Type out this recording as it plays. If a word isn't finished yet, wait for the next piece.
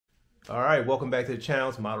All right, welcome back to the channel.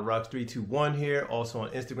 It's modelrockets321 here. Also on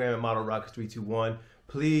Instagram at modelrockets321.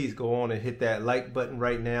 Please go on and hit that like button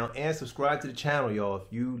right now and subscribe to the channel, y'all.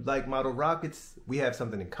 If you like Model Rockets, we have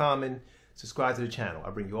something in common. Subscribe to the channel. I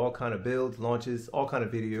bring you all kind of builds, launches, all kind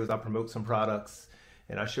of videos. I promote some products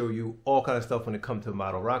and I show you all kind of stuff when it comes to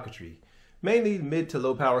model rocketry. Mainly mid to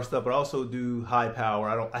low power stuff, but I also do high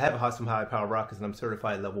power. I have some high power rockets and I'm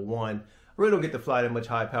certified level 1. I really don't get to fly that much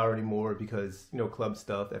high power anymore because, you know, club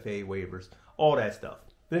stuff, FAA waivers, all that stuff.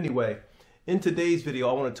 But anyway, in today's video,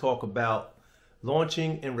 I want to talk about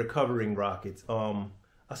launching and recovering rockets. I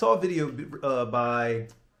saw a video by,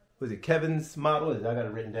 was it Kevin's Model? I got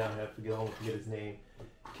it written down here. I won't forget his name.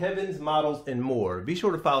 Kevin's Models and More. Be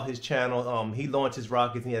sure to follow his channel. He launches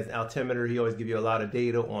rockets and he has an altimeter. He always gives you a lot of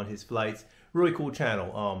data on his flights. Really cool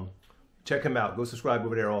channel. Check him out. Go subscribe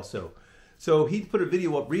over there also. So he put a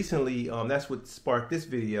video up recently. That's what sparked this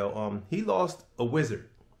video. He lost a Wizard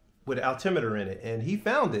with an altimeter in it, and he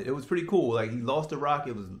found it. It was pretty cool. Like, he lost a rocket.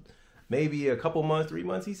 It was maybe a couple months, 3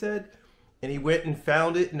 months, he said. And he went and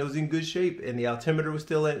found it, and it was in good shape, and the altimeter was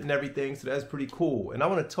still in and everything. So that's pretty cool. And I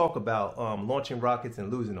want to talk about launching rockets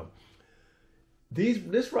and losing them.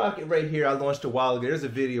 This rocket right here, I launched a while ago. There's a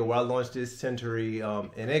video where I launched this Centauri,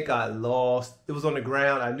 and it got lost. It was on the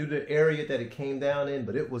ground. I knew the area that it came down in,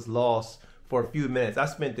 but it was lost for a few minutes. I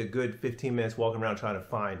spent a good 15 minutes walking around trying to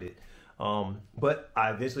find it. But I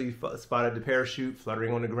eventually spotted the parachute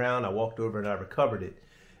fluttering on the ground. I walked over and I recovered it.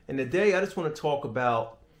 And today I just want to talk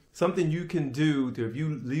about something you can do to, if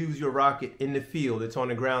you lose your rocket in the field, it's on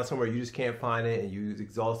the ground somewhere, you just can't find it and you've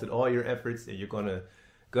exhausted all your efforts and you're going to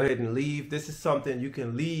go ahead and leave. This is something you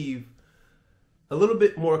can leave a little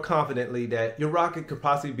bit more confidently that your rocket could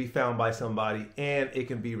possibly be found by somebody and it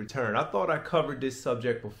can be returned. I thought I covered this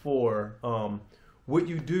subject before. What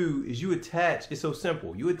you do is you attach, it's so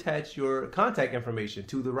simple, you attach your contact information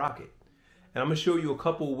to the rocket. And I'm going to show you a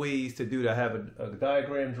couple ways to do that. I have a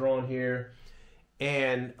diagram drawn here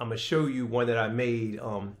and I'm going to show you one that I made.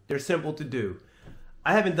 They're simple to do.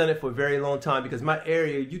 I haven't done it for a very long time because my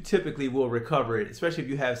area, you typically will recover it, especially if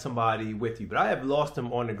you have somebody with you. But I have lost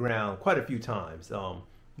them on the ground quite a few times.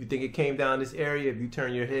 You think it came down this area, if you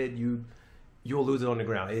turn your head, you'll lose it on the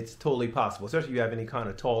ground. It's totally possible, especially if you have any kind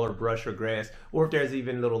of taller brush or grass, or if there's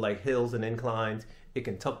even little like hills and inclines, it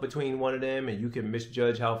can tuck between one of them and you can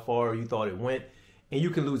misjudge how far you thought it went and you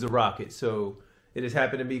can lose a rocket. So it has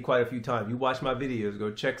happened to me quite a few times. You watch my videos, go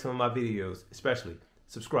check some of my videos, especially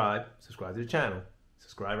subscribe to the channel.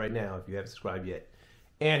 Subscribe right now if you haven't subscribed yet.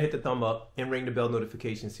 And hit the thumb up and ring the bell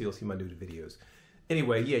notification so you'll see my new videos.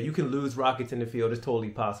 Anyway, yeah, you can lose rockets in the field. It's totally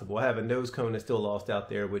possible. I have a nose cone that's still lost out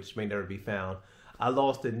there, which may never be found. I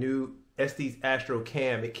lost a new Estes Astro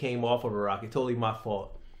Cam. It came off of a rocket. Totally my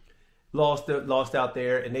fault. Lost out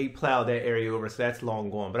there, and they plowed that area over, so that's long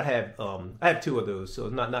gone. But I have two of those, so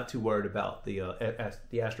not too worried about the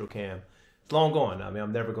Astro Cam. It's long gone. I mean,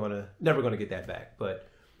 I'm never gonna get that back. But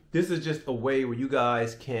this is just a way where you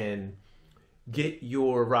guys can get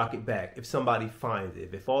your rocket back if somebody finds it.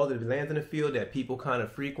 If it lands in a field that people kind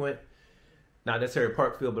of frequent, not necessarily a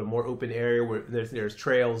park field, but a more open area where there's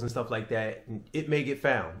trails and stuff like that, it may get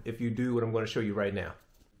found if you do what I'm going to show you right now.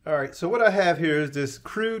 All right, so what I have here is this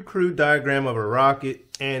crude diagram of a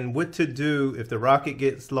rocket and what to do if the rocket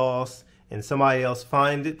gets lost and somebody else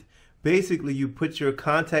finds it. Basically, you put your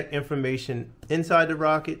contact information inside the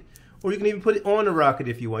rocket, or you can even put it on the rocket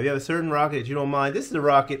if you want. You have a certain rocket that you don't mind. This is a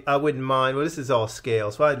rocket I wouldn't mind. Well, this is all scale,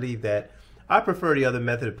 so I'd leave that. I prefer the other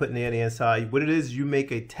method of putting it on the inside. What it is, you make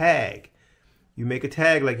a tag. You make a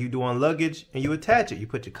tag like you do on luggage, and you attach it. You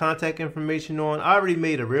put your contact information on. I already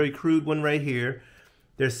made a really crude one right here.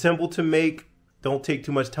 They're simple to make. Don't take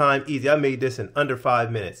too much time. Easy. I made this in under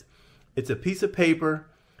 5 minutes. It's a piece of paper,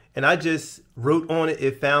 and I just wrote on it,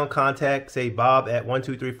 it found contact, say Bob at 1,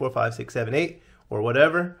 2, 3, 4, 5, 6, 7, 8, or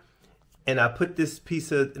whatever. And I put this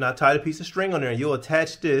and I tied a piece of string on there, and you'll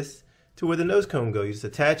attach this to where the nose cone goes. You just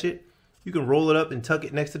attach it. You can roll it up and tuck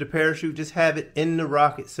it next to the parachute. Just have it in the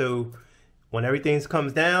rocket. So when everything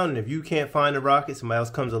comes down, and if you can't find the rocket, somebody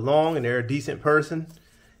else comes along and they're a decent person,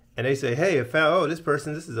 and they say, "Hey, I found, oh, this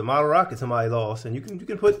is a model rocket somebody lost," and you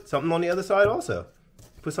can put something on the other side also.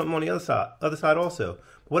 Put something on the other side also.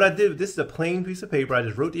 But what I did, this is a plain piece of paper. I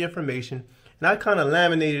just wrote the information. And I kind of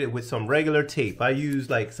laminated it with some regular tape. I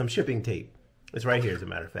used like some shipping tape. It's right here, as a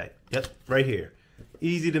matter of fact. Yep, right here.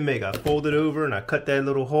 Easy to make. I fold it over and I cut that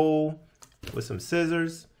little hole with some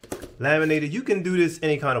scissors. Laminated. You can do this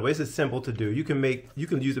any kind of way. This is simple to do. You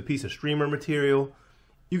can use a piece of streamer material.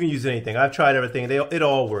 You can use anything. I've tried everything. It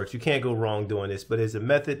all works. You can't go wrong doing this. But it's a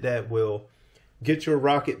method that will get your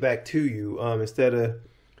rocket back to you instead of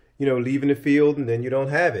you know, leaving the field and then you don't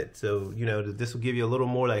have it. So, you know, this will give you a little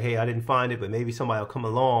more like, hey, I didn't find it, but maybe somebody will come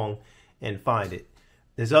along and find it.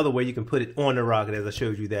 There's other way you can put it on the rocket, as I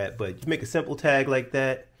showed you that, but you make a simple tag like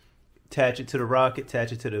that, attach it to the rocket,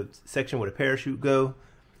 attach it to the section where the parachute go,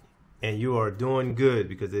 and you are doing good,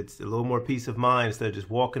 because it's a little more peace of mind instead of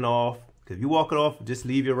just walking off. Because if you walk it off, just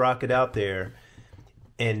leave your rocket out there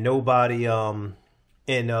and nobody,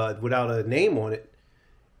 without a name on it,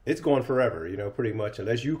 it's gone forever, you know, pretty much,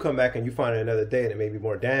 unless you come back and you find it another day and it may be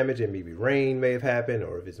more damage, and maybe rain may have happened,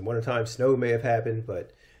 or if it's wintertime, snow may have happened.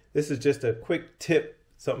 But this is just a quick tip,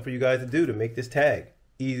 something for you guys to do to make this tag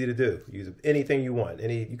easy to do. Use anything you want.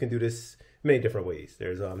 You can do this many different ways.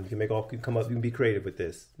 There's you can be creative with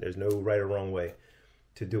this. There's no right or wrong way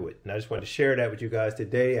to do it. And I just wanted to share that with you guys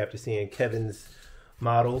today after seeing Kevin's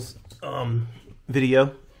models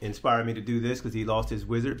video. Inspired me to do this because he lost his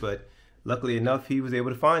wizard, but luckily enough, he was able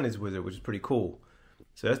to find his wizard, which is pretty cool.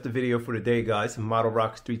 So that's the video for today, guys. Some Model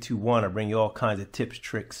Rockets 321. I bring you all kinds of tips,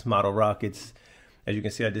 tricks, model rockets. As you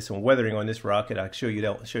can see, I did some weathering on this rocket. I'll show you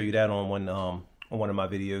that on one of my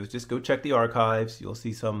videos. Just go check the archives. You'll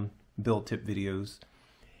see some build tip videos.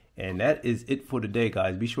 And that is it for today,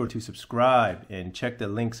 guys. Be sure to subscribe and check the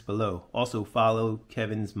links below. Also follow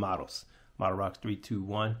Kevin's models, Model Rockets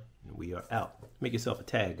 321. And we are out. Make yourself a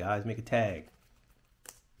tag, guys. Make a tag.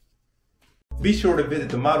 Be sure to visit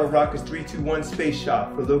the Model Rockets 321 Space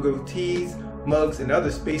Shop for logo tees, mugs, and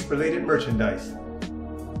other space-related merchandise.